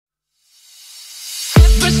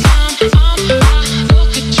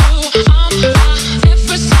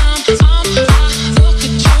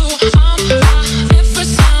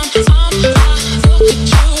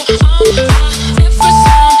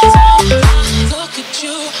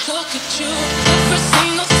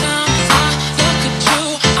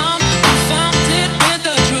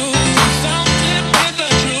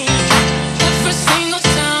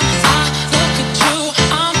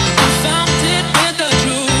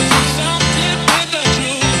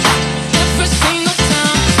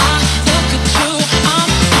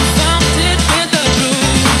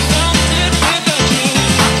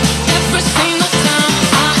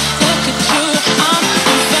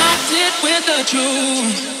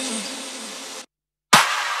truth.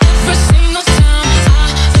 Every single time I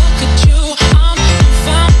look at you, I'm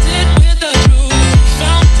confounded with the truth.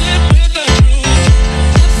 Confounded with the truth.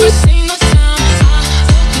 Every single time I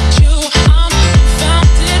look at you, I'm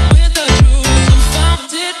confounded with the truth.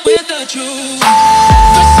 Confounded with the truth.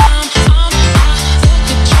 Every time I look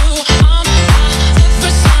at you, I'm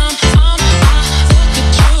every time I look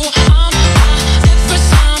at you, I'm every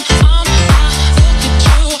time I look at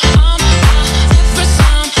you, I'm every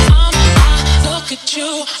time I look at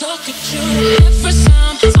you, look at you. Every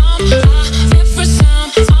time every time every time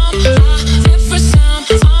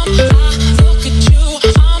look at you,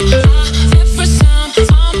 I'm every time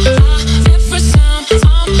every time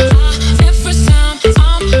every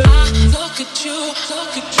time look at you,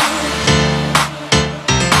 look at you.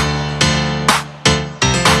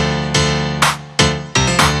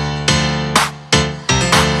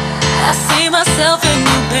 I see myself in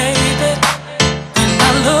you, baby, when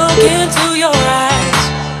I look into your eyes.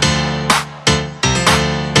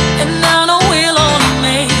 And I know we'll only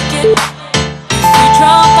make it if we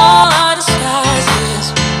drop all our disguises.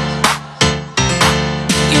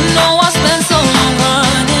 You know I spent so long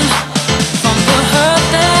running from the hurt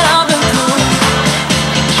that I've been through.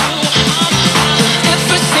 But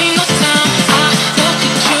every single time I look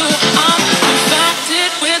at you, I'm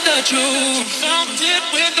confounded with the truth. Confounded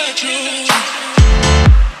with the truth.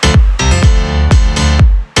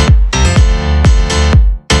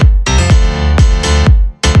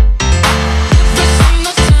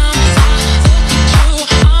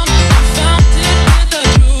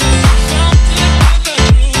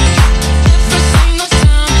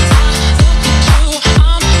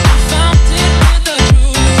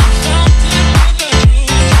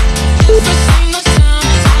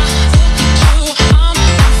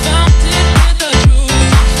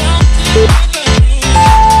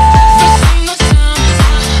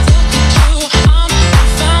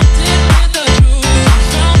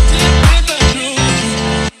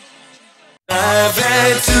 I've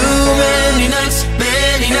had too many nights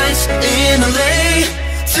in LA.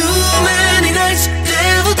 Too many nights,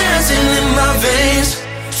 devil dancing in my veins.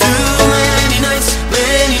 Too many nights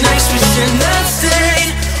wishing I'd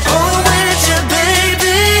stayed home with you,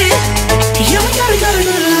 baby. Yeah, we got a good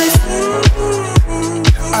life.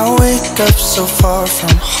 I wake up so far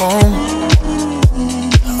from home,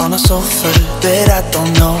 on a sofa that I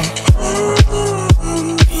don't know.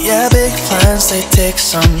 Yeah, big plans, they take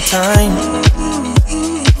some time.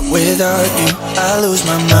 Without you, I lose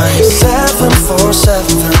my mind.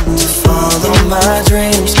 747 to follow my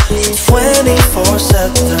dreams.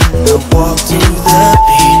 24/7, I walk to the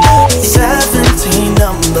beat. 17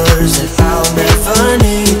 numbers that I'll never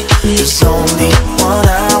need. There's only one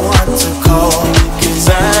I want to call. 'Cause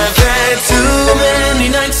I've had too many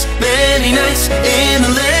nights in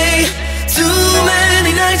LA. Too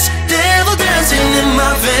many nights, devil dancing in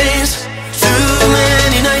my veins. Too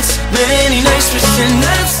many nights wishing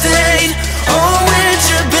I'd stayed home with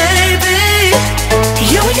you, baby.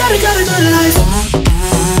 Yeah, we got a good life.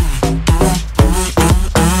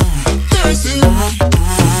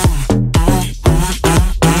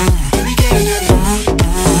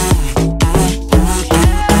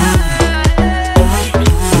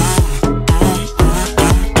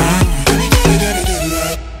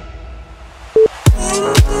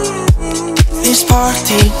 These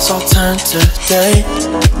parties all turn to day.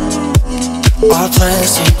 Our plans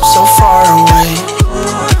seem so far away.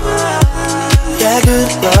 Yeah,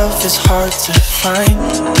 good love is hard to find.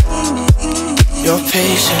 You're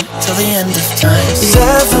patient till the end of time.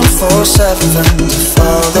 747 to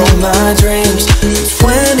follow my dreams.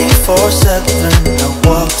 24/7, I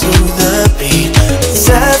walk to the beat.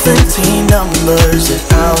 17 numbers that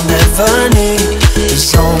I'll never need.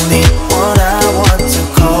 There's only one I want to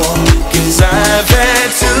call. 'Cause I've had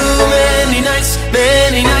too many nights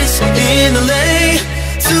in LA.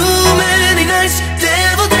 Too many nights,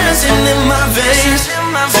 devil dancing in my veins.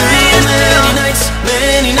 Too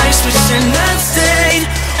many nights wishing I'd stayed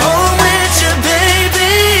home with you,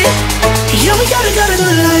 baby. Yeah, we got a good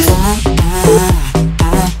life.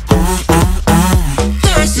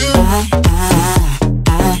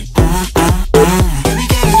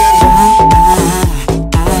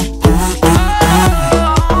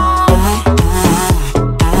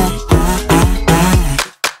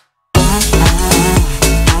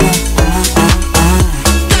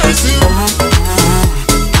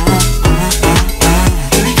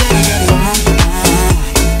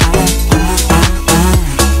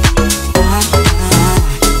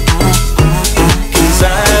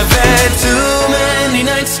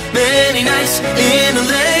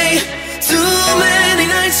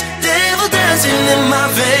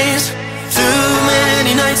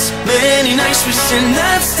 many nights wishing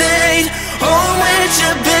I'd stayed home with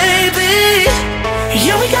you, baby.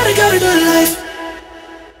 Yeah, we got a good life.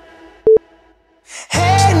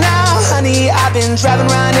 Hey now, honey, I've been driving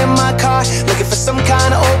around in my car, looking for some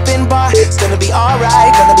kind of open bar. It's gonna be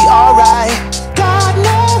alright, gonna be alright. Got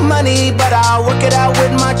no money, but I'll work it out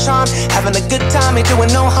with my charm. Having a good time, ain't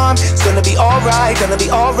doing no harm. It's gonna be alright, gonna be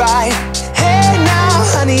alright. Hey now,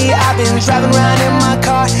 honey, I've been driving around in my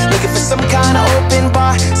car, looking for some kind of open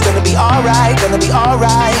bar. It's gonna be alright, gonna be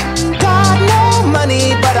alright. Got no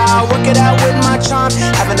money, but I'll work it out with my charm.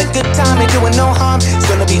 Having a good time, ain't doing no harm. It's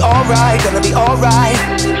gonna be alright, gonna be alright.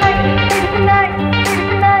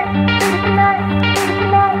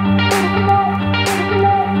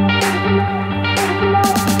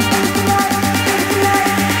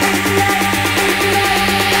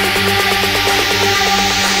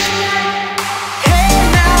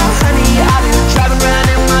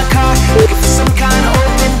 Looking for some kind of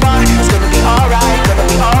open bar. It's gonna be alright, gonna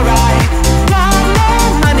be alright. Got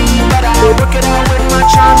no money, but I'll work it out with my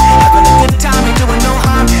charm. Having a good time, ain't doing no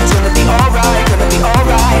harm. It's gonna be alright, gonna be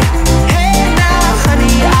alright.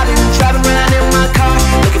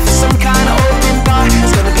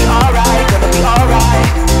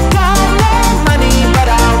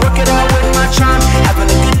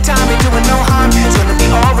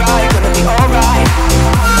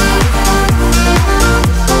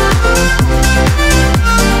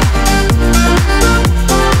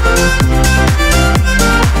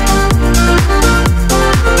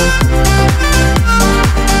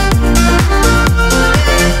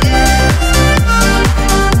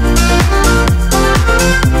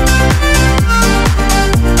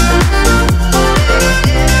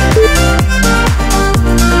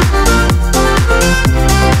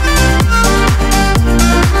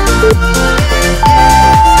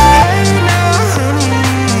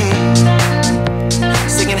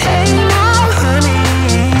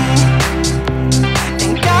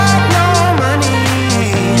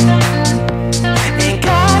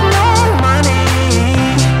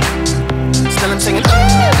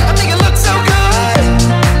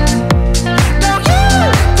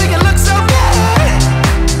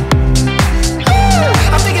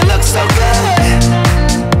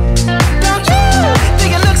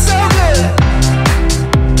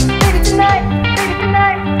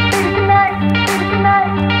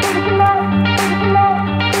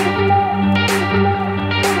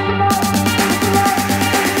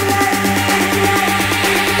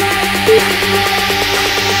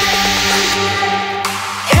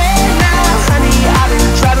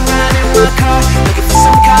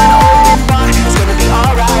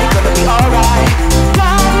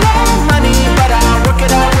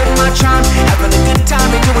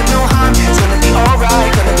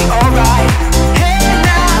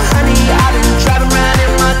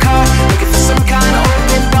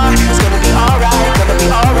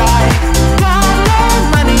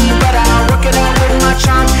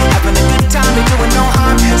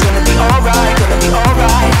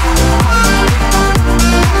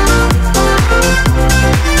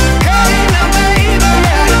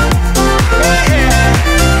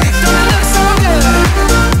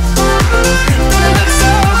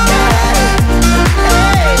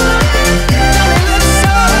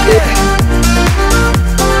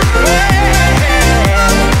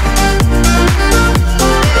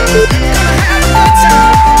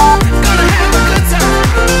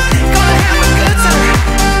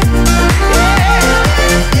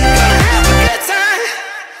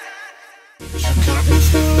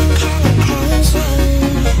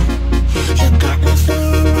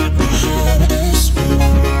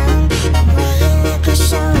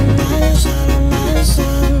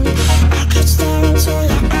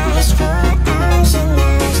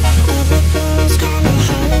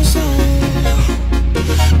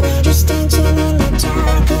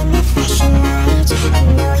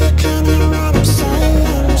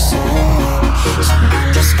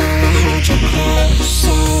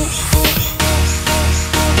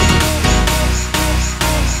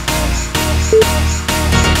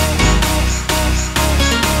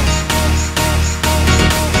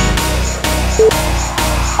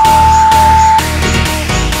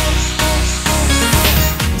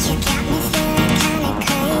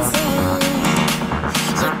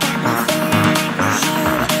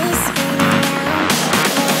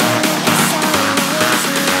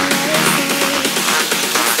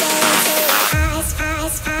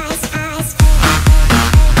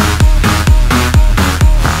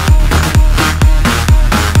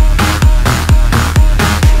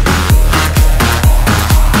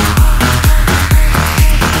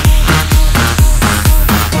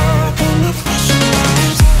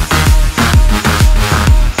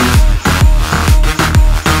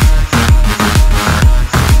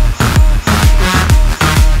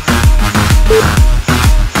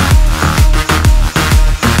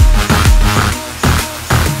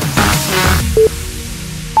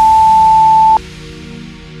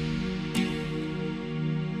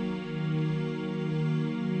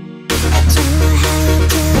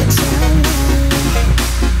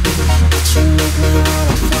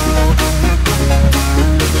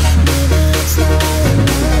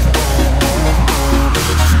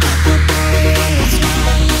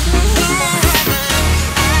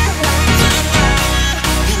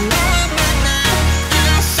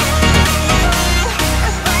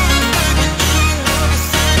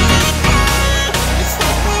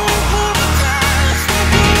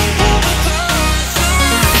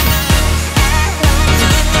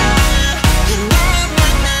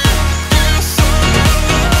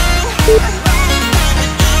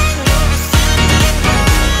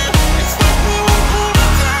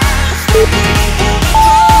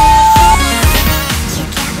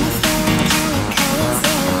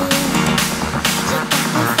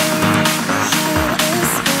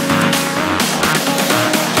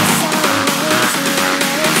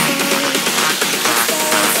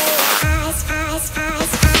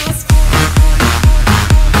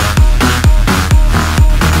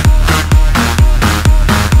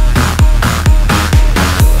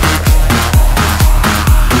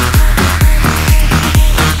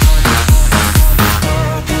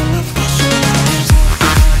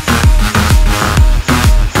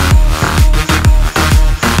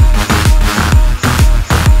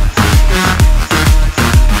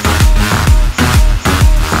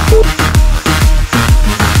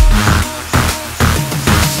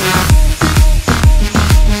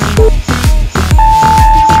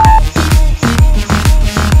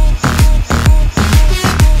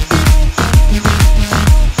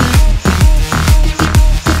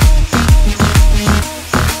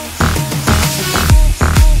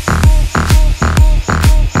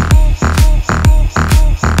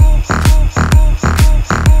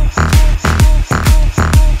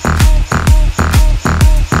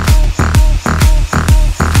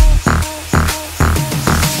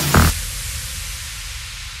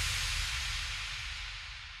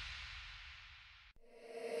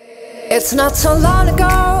 It's not so long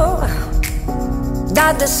ago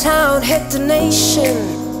that the sound hit the nation.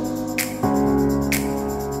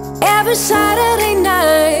 Every Saturday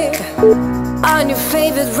night on your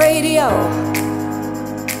favorite radio,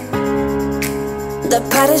 the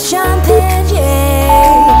party's jumping,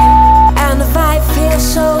 yeah, and the vibe feels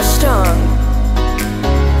so strong.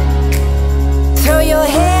 Throw your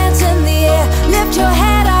hands in the air, lift your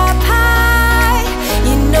head up high.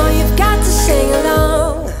 You know you've got to sing along.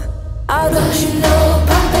 Oh, don't you know,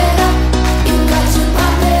 pump it up. You got to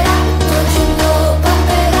pump it up. Don't you know, pump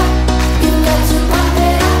it up. You got to pump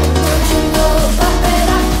it up. Don't you know, pump it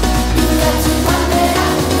up. You got to pump it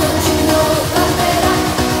up. Don't you know, pump it up.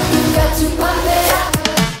 You got to pump it up.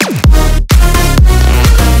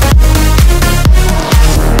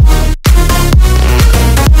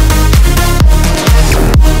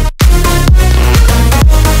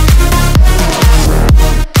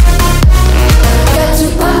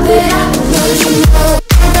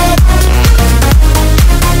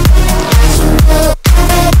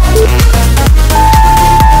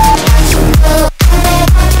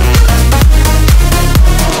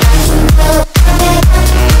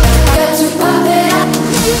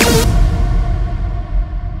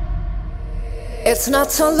 It's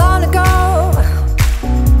not so long ago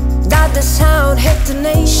that the sound hit the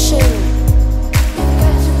nation.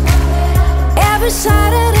 Every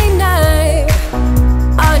Saturday night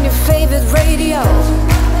on your favorite radio,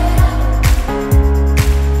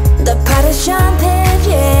 the party's jumping,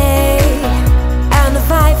 yeah, and the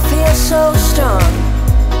vibe feels so strong.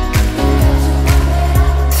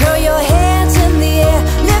 Throw your hands in the air,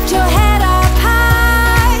 lift your head up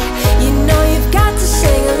high. You know you've got to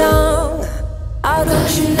sing along. Oh,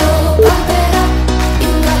 don't you know, pump it up.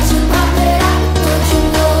 You got to pump it up. Don't you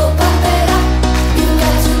know, pump it up. You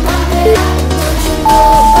got to pump it up. Don't you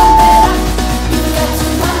know, pump it up. You got to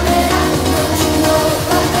pump it up. Don't you know,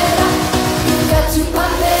 pump it up. You got to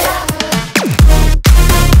pump it up.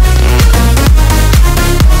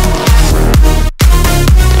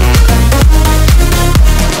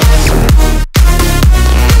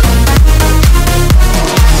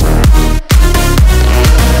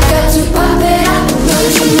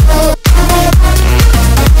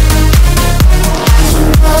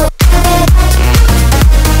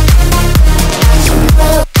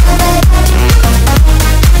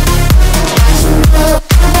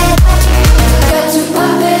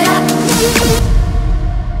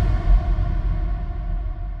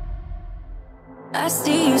 I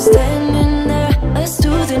see you standing there, a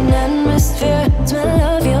soothing atmosphere.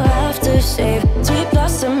 Smell of your aftershave, sweet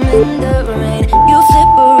blossom in the rain. You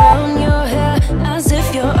flip around your hair as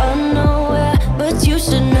if you're unaware, but you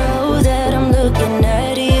should know that I'm looking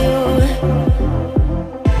at you.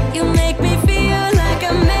 You make me feel like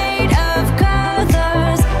I'm made of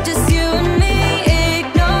colors, just you and me,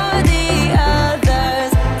 ignore the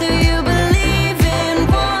others. Do you believe in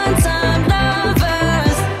one-time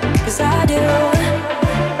lovers? 'Cause I do.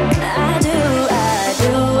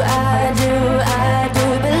 I do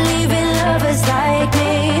believe in lovers like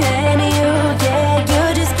me and you.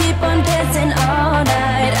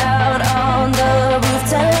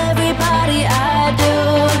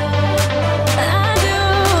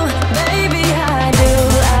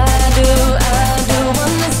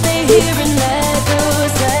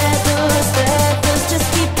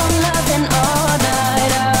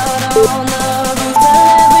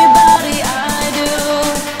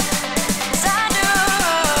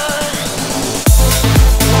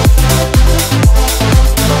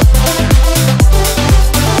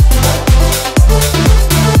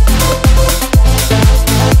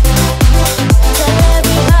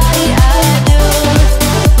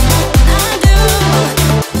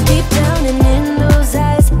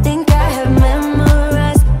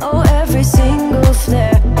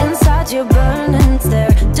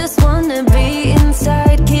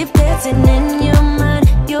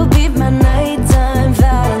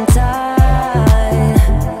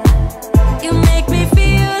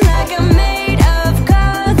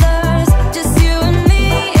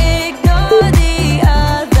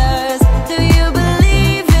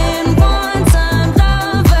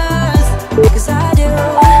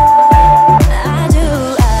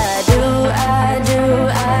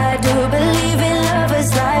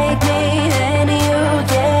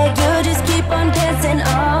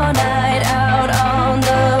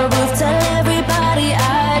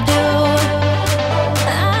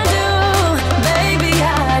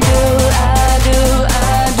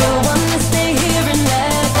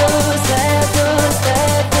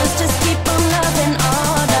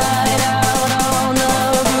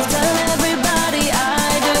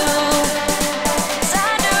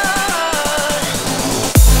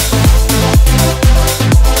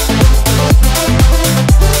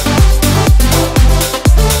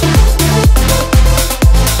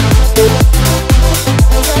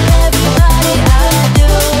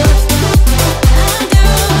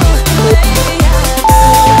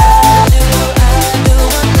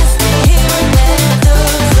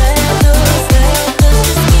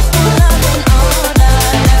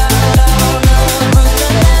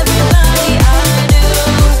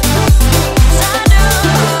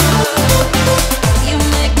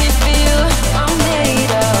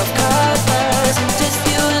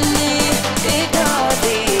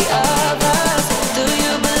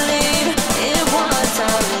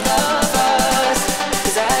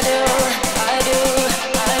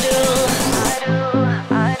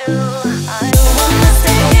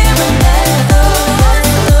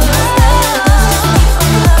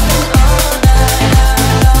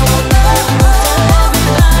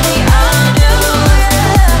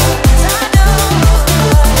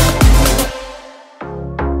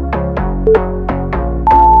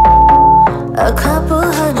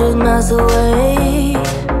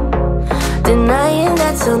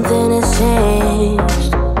 that something has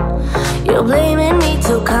changed. You're blaming me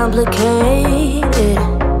too complicated,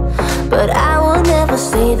 but I will never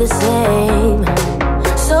stay the same.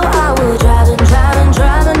 So I will drive and drive and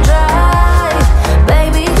drive and drive,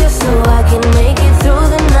 baby, just so I can make it through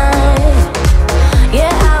the night.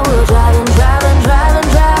 Yeah, I will drive and drive and drive and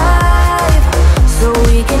drive, so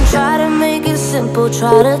we can try to make it simple.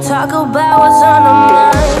 Try to talk about what's on our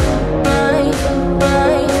mind.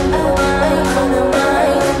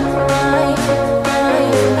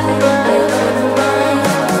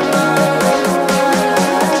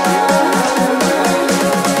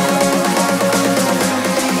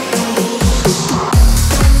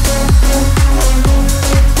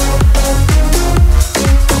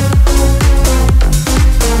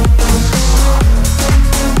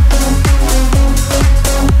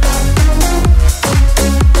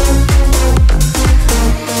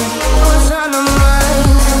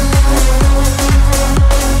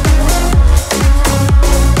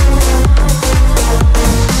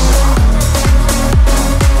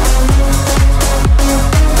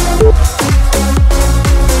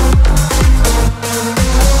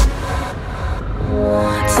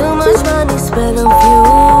 Spend on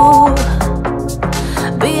fuel,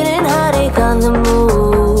 beating heartache on the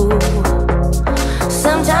move.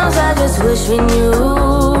 Sometimes I just wish we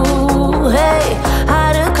knew, hey,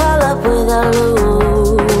 how to call up without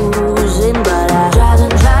losing. But I drive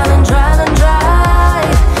and drive and drive and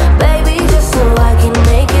drive, baby, just so I can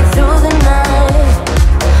make it through the night.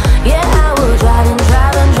 Yeah, I will drive and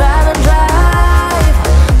drive and drive and drive,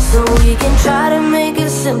 so we can try to make it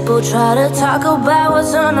simple. Try to talk about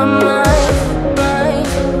what's on our mind.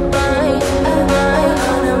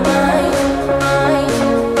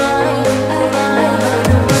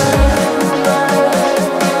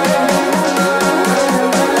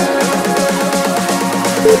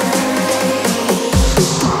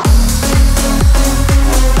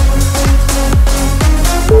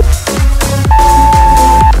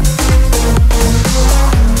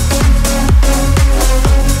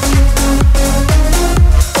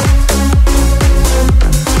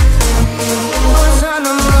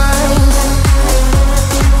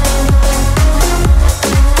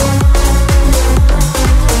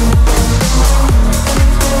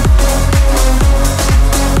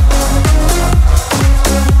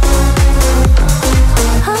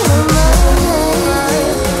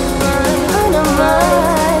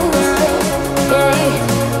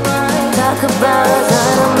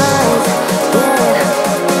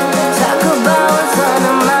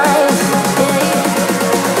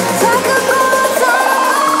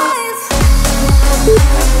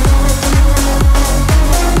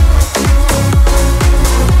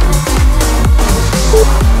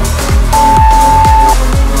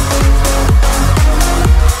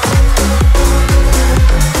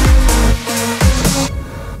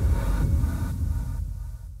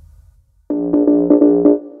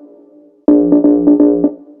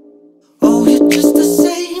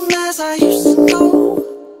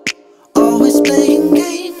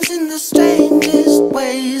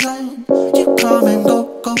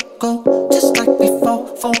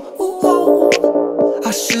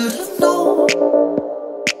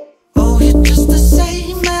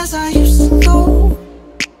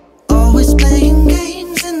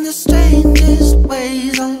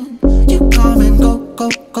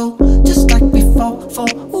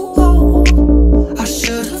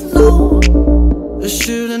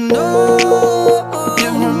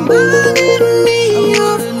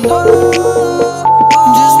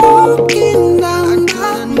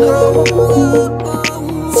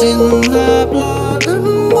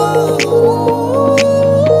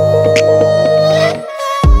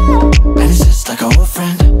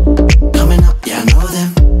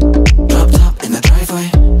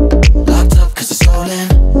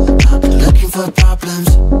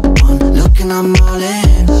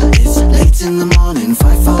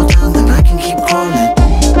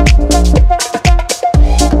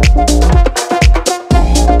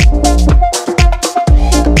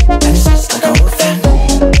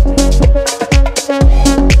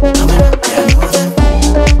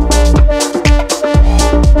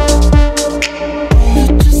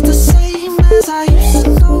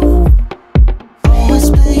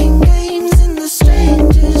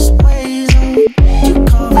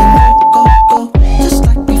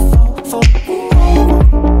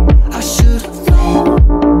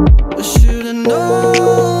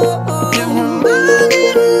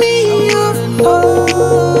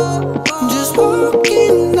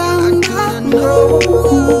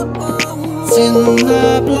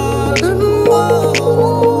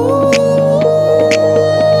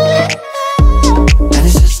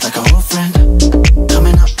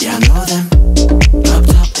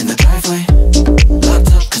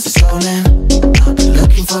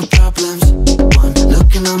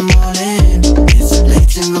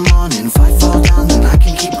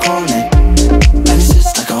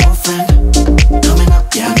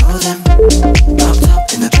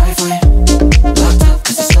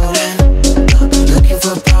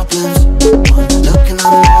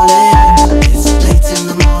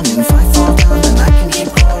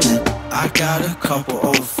 got a couple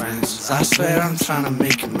old friends. I swear I'm trying to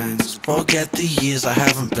make amends. Forget the years I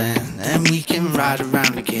haven't been, and we can ride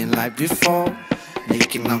around again like before,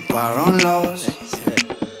 making up our own laws.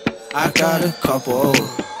 I got a couple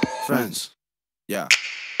old friends. Yeah.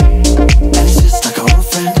 And it's just like an old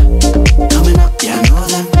friend coming up, yeah, I know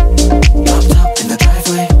them. Locked up in the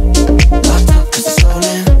driveway, locked up cause it's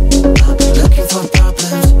stolen. Looking for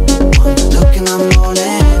problems, one look and I'm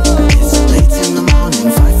rolling. It's late in the morning,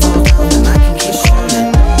 if I fall down then I can keep scrolling.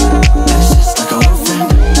 And it's just like an old friend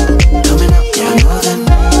coming up, yeah, I know them.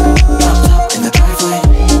 Locked up in the driveway,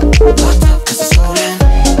 locked up cause it's stolen.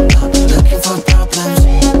 Looking for problems,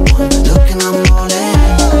 one look and I'm rolling.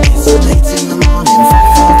 It's late in the morning, if I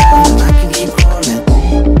fall down then I can keep rolling.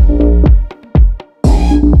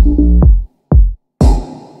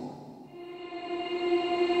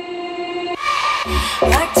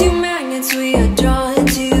 Like two magnets, we are drawn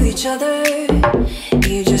to each other.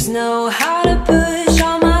 You just know how to push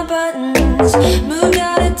all my buttons. Moved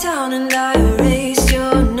out of town and I erased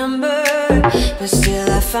your number, but still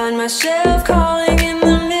I find myself calling in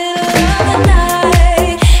the middle of the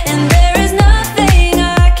night. And there is nothing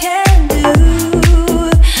I can do.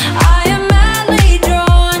 I am madly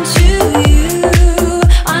drawn to you.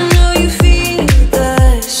 I know you feel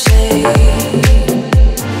the same.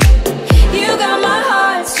 You got my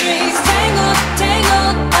heartstrings tangled,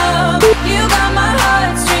 tangled up. You got my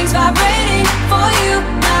heartstrings vibrating for you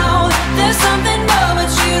now. There's something more, but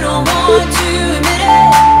you don't want to admit it.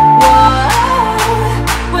 Whoa,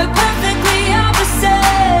 we're perfectly opposite.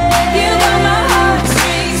 You got my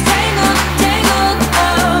heartstrings tangled, tangled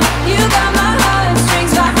up. You got my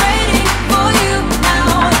heartstrings vibrating for you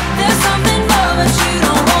now. There's something more, but you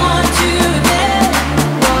don't want to admit it.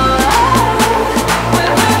 Whoa,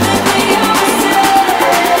 we're perfectly opposite.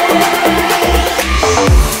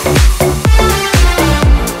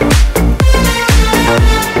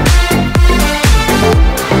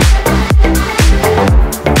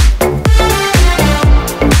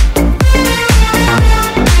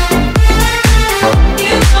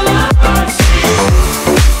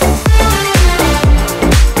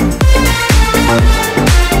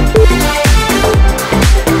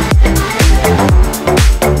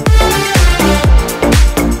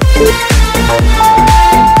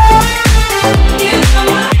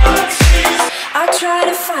 I try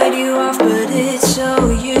to fight you off, but it's so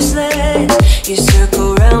useless. You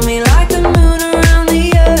circle around me like the moon around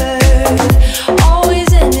the earth,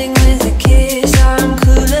 always ending with a kiss. I'm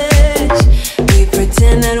clueless. We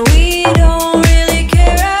pretend that we don't really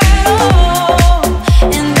care at all,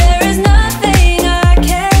 and there is nothing I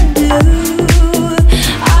can do.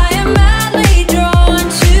 I am madly drawn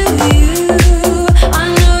to you. I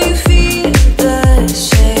know you feel the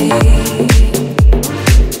same.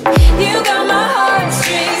 You got my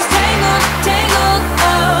heartstrings tangled, tangled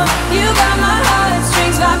up. You got my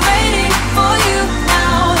heartstrings vibrating for you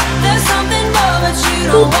now. There's something more, but you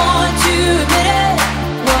don't want to admit it.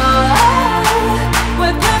 Whoa,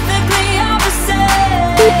 we're perfectly opposite.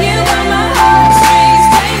 You got my heartstrings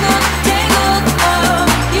tangled, tangled up.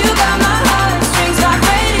 You got my heartstrings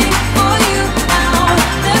vibrating for you now.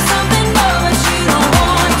 There's something more, but you don't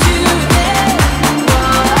want to admit it.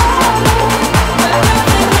 Whoa, we're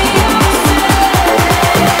perfectly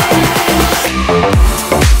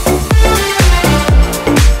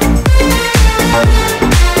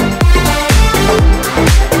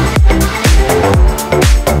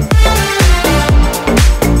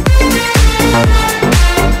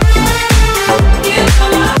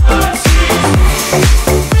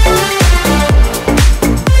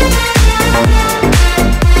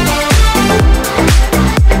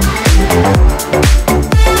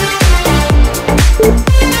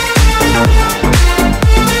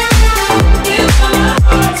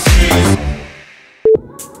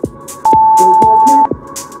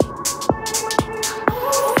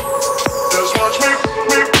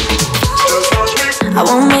I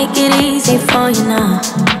won't make it easy for you now.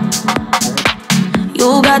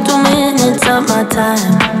 You got 2 minutes of my time,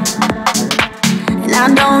 and I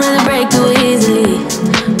don't really break too easily,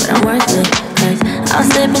 but I'm worth it, cause I'll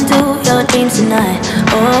slip into your dreams tonight.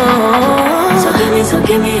 Oh, so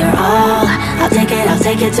give me your all. I'll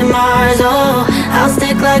take it to Mars. Oh, I'll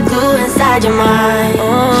stick like glue inside your mind.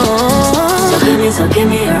 Oh, so give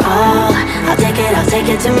me your all. I'll take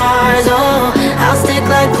it to Mars. Oh, I'll stick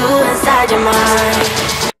like glue inside your mind.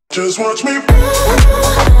 Just watch me.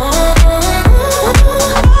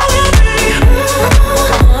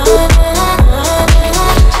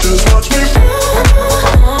 Just watch me.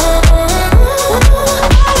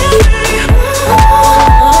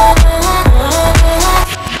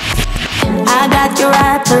 I got you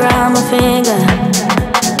wrapped around my finger.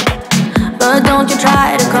 But don't you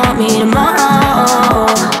try to call me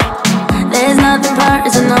tomorrow. There's nothing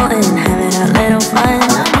personal in having a little fun.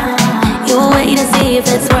 You wait and see if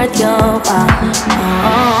it's worth your while.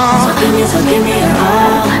 So give me your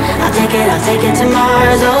all. I'll take it to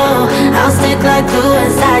Mars. Oh, I'll stick like glue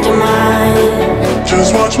inside your mind.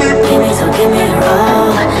 Just watch me. Give me your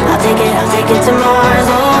all. I'll take it to Mars.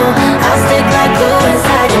 Oh, I'll stick like glue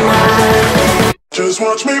inside your mind. Just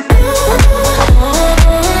watch me.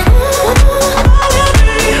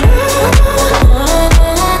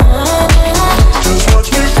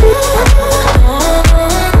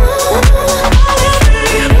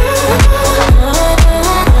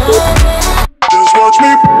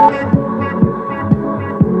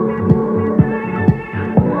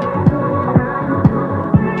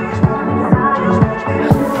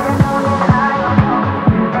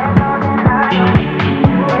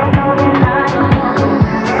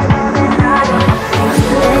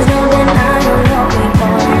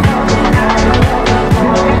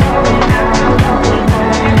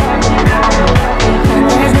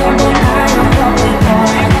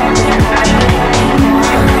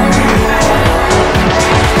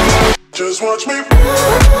 Just watch me.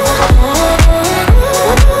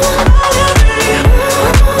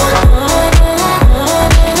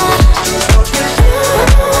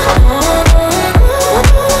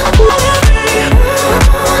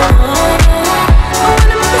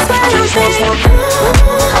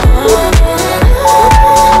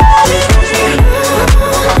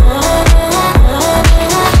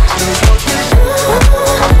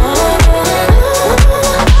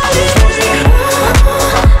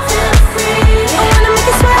 I wanna make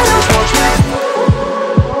it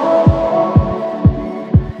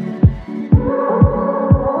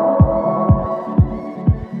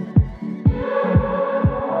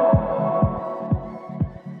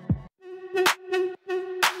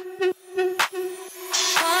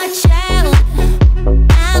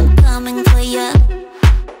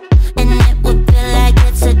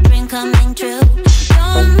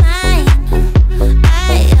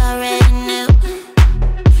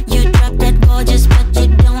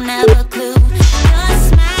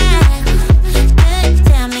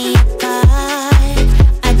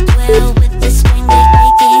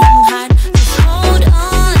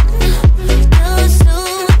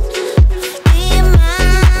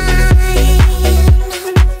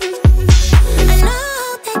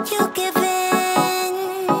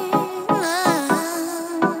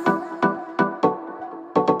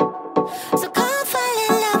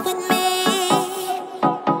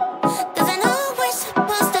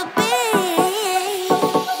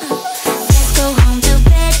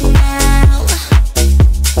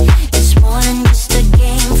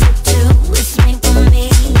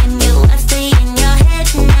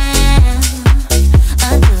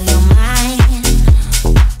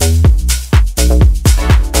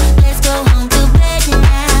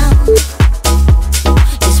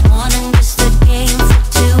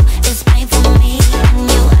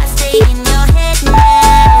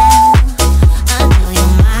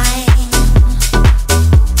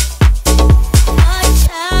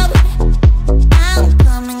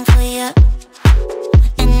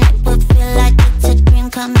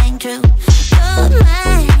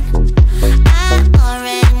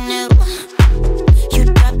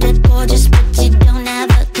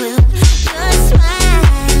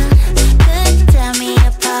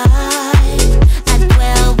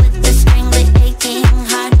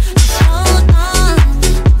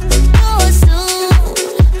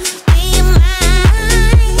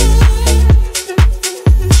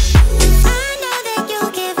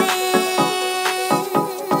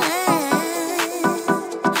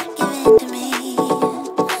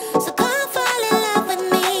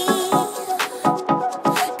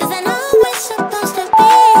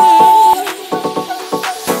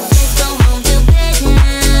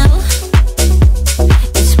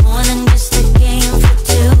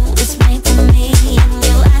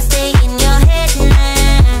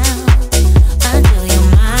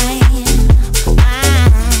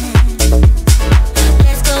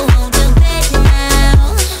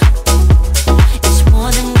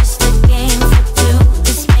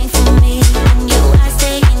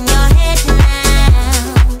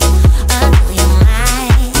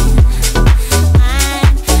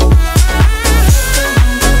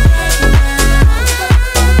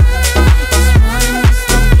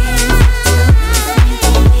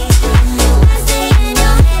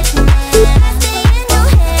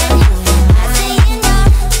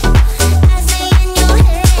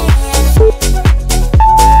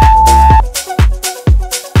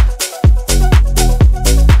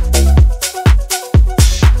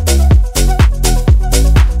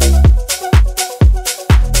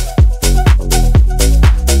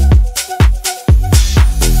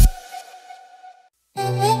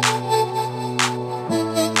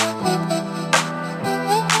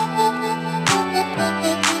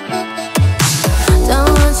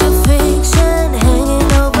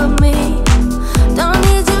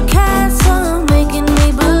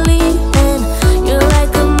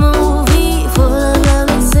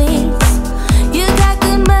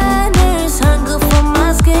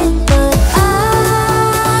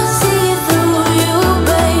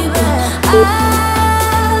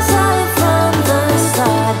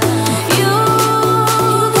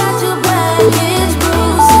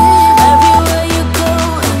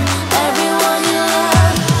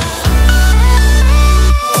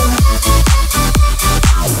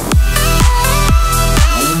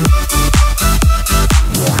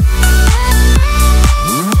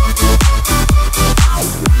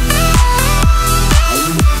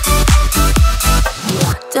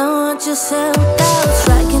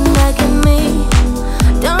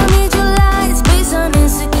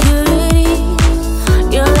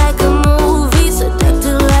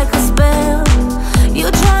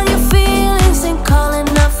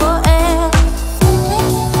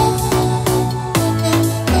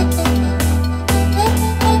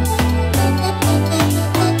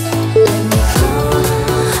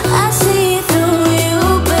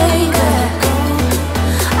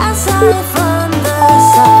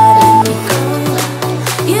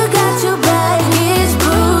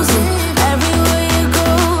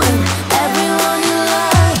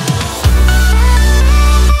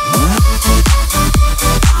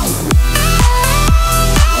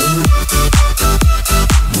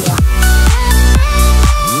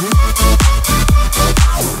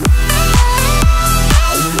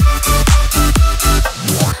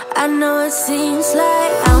know it seems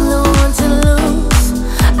like